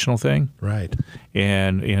transgenerational thing. Right.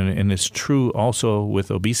 And it's true also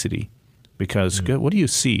with obesity, because what do you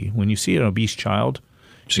see? When you see an obese child,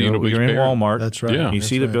 you're in Walmart. That's right. You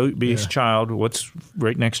see the obese child, what's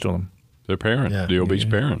right next to them? Their parent, the obese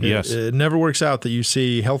parent. Yes. It never works out that you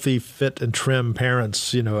see healthy, fit, and trim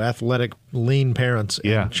parents, athletic, lean parents,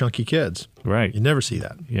 and chunky kids. Right. You never see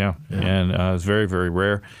that. Yeah. And it's very, very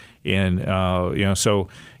rare. And, so,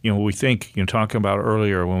 we think, talking about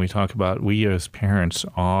earlier when we talk about we as parents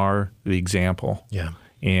are the example. Yeah.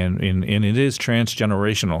 And it is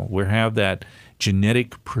transgenerational. We have that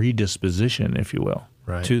genetic predisposition, if you will,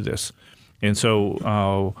 to this. And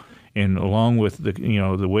so, and along with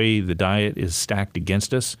the way the diet is stacked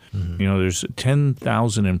against us, there's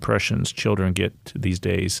 10,000 impressions children get these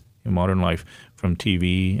days in modern life from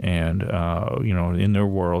TV and, in their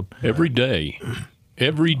world. Every day.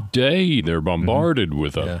 Every day they're bombarded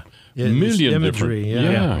with a million imagery,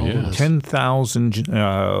 different 10,000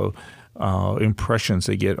 impressions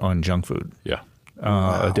they get on junk food.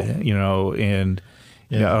 Wow.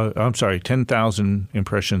 I'm sorry, 10,000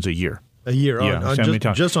 impressions a year. A year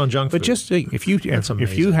just on junk food. But just think, if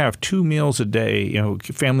you have 2 meals a day,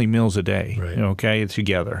 family meals a day,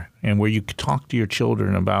 together, and where you talk to your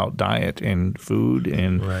children about diet and food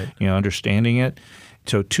and understanding it.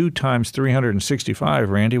 So 2 times 365,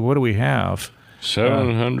 Randy, what do we have?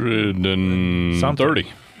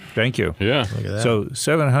 730. Thank you. Yeah. So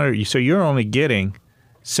 700. So you're only getting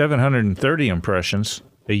 730 impressions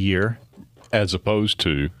a year, as opposed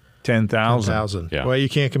to 10,000. Yeah. Well, you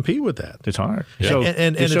can't compete with that. It's hard. Yeah. So,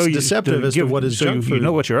 and it's deceptive as to what is junk food. You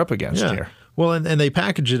know what you're up against here. Well, and they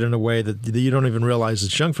package it in a way that you don't even realize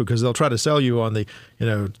it's junk food, because they'll try to sell you on the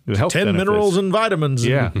 10 benefits. minerals and vitamins,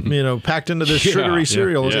 packed into this sugary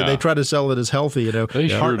cereal. Yeah. They try to sell it as healthy,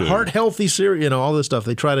 heart healthy cereal, all this stuff.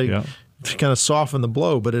 They try to kind of soften the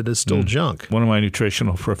blow, but it is still junk. One of my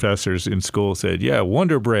nutritional professors in school said,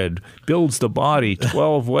 Wonder Bread builds the body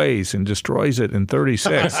 12 ways and destroys it in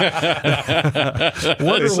 36.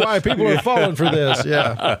 Wonder why people are falling for this.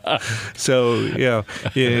 Yeah. So,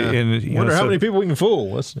 And, wonder how many people we can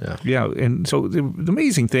fool. And so the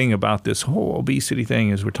amazing thing about this whole obesity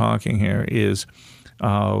thing as we're talking here is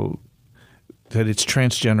that it's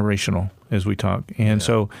transgenerational as we talk. And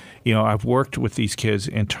so, I've worked with these kids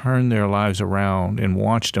and turned their lives around and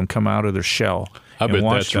watched them come out of their shell. I bet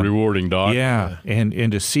that's rewarding, Doc. Yeah.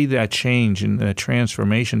 And to see that change and that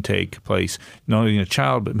transformation take place, not only in the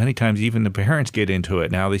child, but many times even the parents get into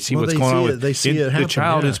it. Now they see what's going on. They see it happen. The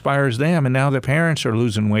child inspires them, and now the parents are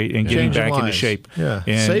losing weight and getting back into shape. Yeah.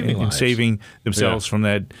 And saving themselves from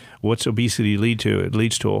that. What's obesity lead to? It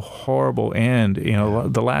leads to a horrible end.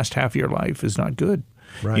 The last half of your life is not good.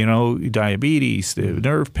 Right. Diabetes, the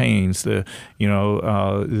nerve pains, the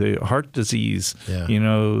heart disease,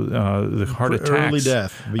 the heart attacks. Early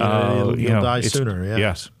death. You'll die sooner. Yeah.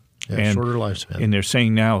 Yes. And shorter lifespan. And they're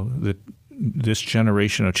saying now that this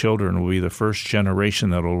generation of children will be the first generation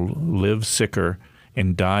that will live sicker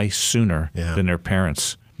and die sooner than their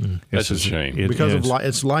parents. That's a shame. Because of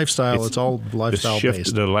it's lifestyle. It's all lifestyle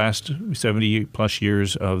based. The last 70-plus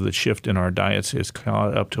years of the shift in our diets has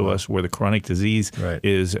caught up to us where the chronic disease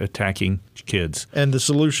is attacking kids. And the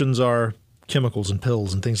solutions are chemicals and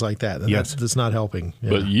pills and things like that. And that's not helping. Yeah.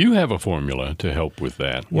 But you have a formula to help with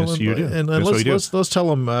that. Well, yes, you do. And let's tell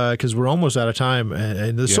them, because we're almost out of time,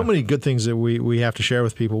 and there's so many good things that we have to share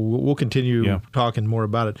with people. We'll continue talking more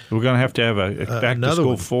about it. We're going to have a back to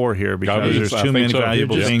school 4 here because there's too many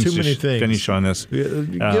valuable things to finish on this.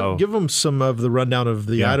 Give them some of the rundown of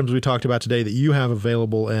the items we talked about today that you have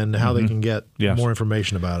available and how they can get more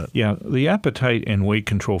information about it. Yeah, the appetite and weight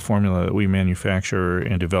control formula that we manufacture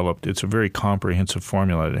and developed, it's a very comprehensive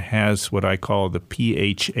formula. It has what I call the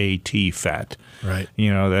PHAT fat. Right.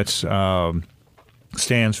 That's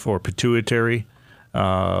stands for pituitary,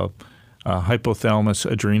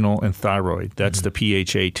 hypothalamus, adrenal, and thyroid. That's the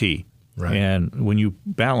PHAT. Right. And when you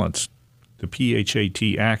balance the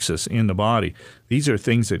PHAT axis in the body, these are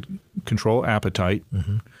things that control appetite,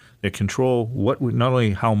 that control not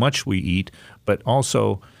only how much we eat, but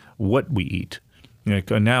also what we eat.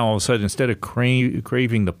 Now all of a sudden, instead of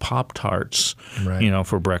craving the Pop-Tarts,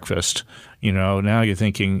 for breakfast, now you're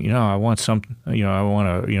thinking, I want something, I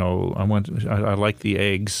like the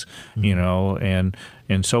eggs, and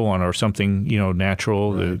so on, or something,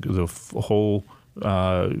 natural, the whole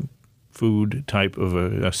food type of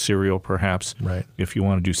a cereal, perhaps, if you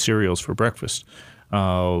want to do cereals for breakfast.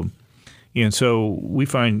 And so we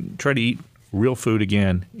try to eat real food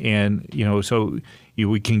again, and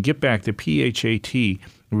we can get back. The PHAT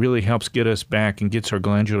really helps get us back and gets our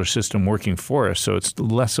glandular system working for us, so it's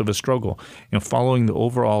less of a struggle. Following the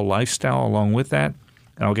overall lifestyle along with that,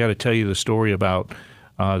 I've got to tell you the story about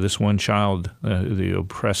this one child, the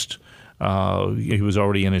oppressed. He was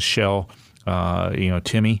already in his shell,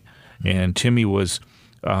 Timmy, and Timmy was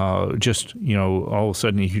just, all of a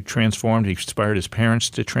sudden he transformed. He inspired his parents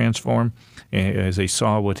to transform as they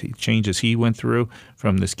saw what changes he went through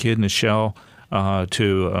from this kid in the shell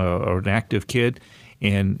to an active kid.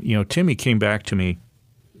 And, Timmy came back to me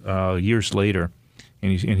years later,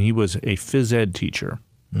 and he was a phys ed teacher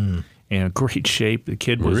in great shape. The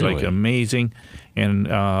kid was like amazing, and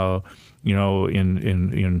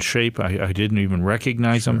in shape. I didn't even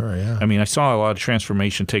recognize him. Yeah. I mean, I saw a lot of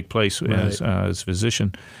transformation take place as a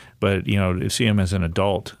physician, but to see him as an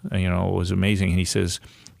adult, was amazing. And he says,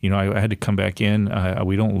 I had to come back in.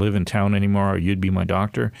 We don't live in town anymore. Or you'd be my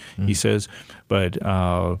doctor, he says. But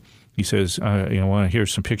he says, I want to hear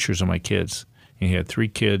some pictures of my kids. And he had 3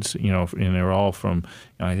 kids, and they were all from,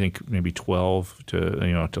 I think, maybe 12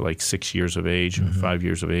 to, to like 6 years of age, 5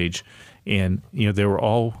 years of age. And, they were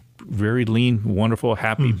all very lean, wonderful,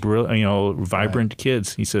 happy, vibrant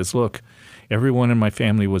kids. He says, look, everyone in my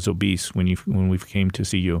family was obese when we came to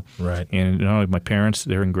see you. Right. And not only my parents,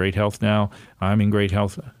 they're in great health now. I'm in great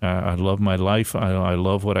health. I love my life. I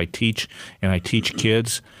love what I teach, and I teach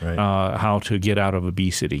kids how to get out of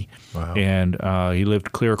obesity. Wow. And he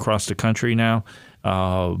lived clear across the country now.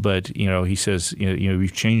 But he says,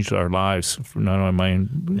 we've changed our lives, not only my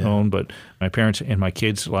own, but my parents and my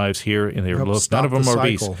kids' lives here. And none of them are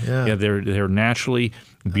obese. Yeah. They're naturally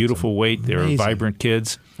beautiful weight. They're vibrant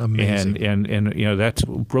kids. Amazing. And that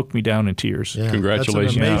broke me down in tears. Yeah,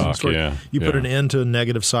 Congratulations, Doc. story. You put an end to a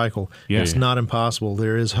negative cycle. Yeah. It's not impossible.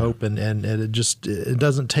 There is hope, and it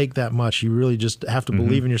doesn't take that much. You really just have to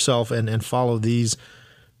believe in yourself and follow these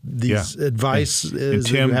advice that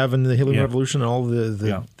you have in the Healing Revolution, and all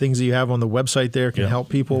the things that you have on the website there can help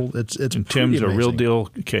people. It's and Tim's amazing. a real deal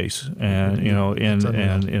case, and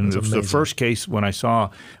and it's the first case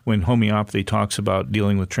when homeopathy talks about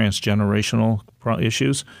dealing with transgenerational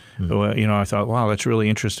issues. I thought, wow, that's really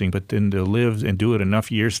interesting. But then to live and do it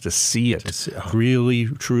enough years to see it really,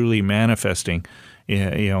 truly manifesting,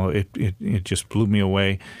 it just blew me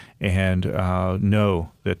away. And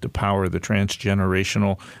know that the power of the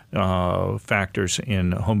transgenerational factors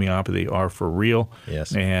in homeopathy are for real.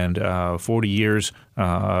 Yes. And 40 years,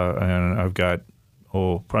 and I've got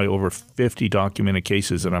probably over 50 documented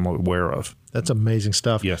cases that I'm aware of. That's amazing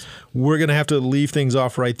stuff. Yes. We're going to have to leave things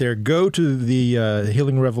off right there. Go to the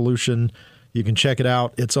Healing Revolution. You can check it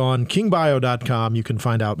out. It's on kingbio.com. You can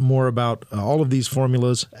find out more about all of these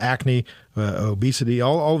formulas, acne, obesity,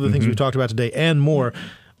 all of the things we've talked about today, and more.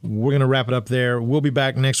 We're going to wrap it up there. We'll be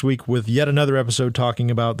back next week with yet another episode talking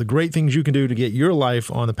about the great things you can do to get your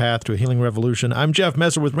life on the path to a healing revolution. I'm Jeff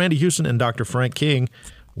Messer with Randy Houston and Dr. Frank King.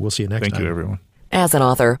 We'll see you next time. Thank you, everyone. As an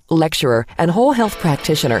author, lecturer, and whole health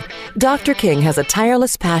practitioner, Dr. King has a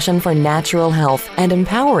tireless passion for natural health and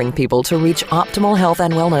empowering people to reach optimal health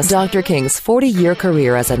and wellness. Dr. King's 40-year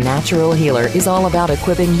career as a natural healer is all about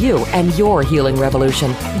equipping you and your healing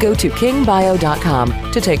revolution. Go to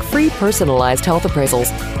kingbio.com to take free personalized health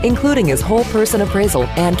appraisals, including his whole person appraisal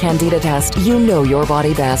and candida test. You know your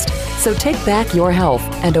body best, so take back your health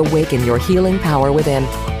and awaken your healing power within.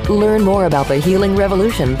 Learn more about the healing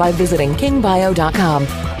revolution by visiting kingbio.com,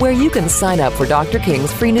 where you can sign up for Dr.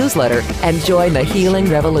 King's free newsletter and join the healing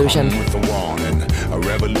revolution. With a warning, a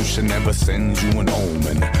revolution never sends you an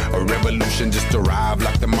omen. A revolution just arrived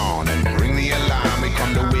like the morning. Ring the alarm, we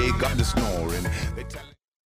come to wake up the snoring.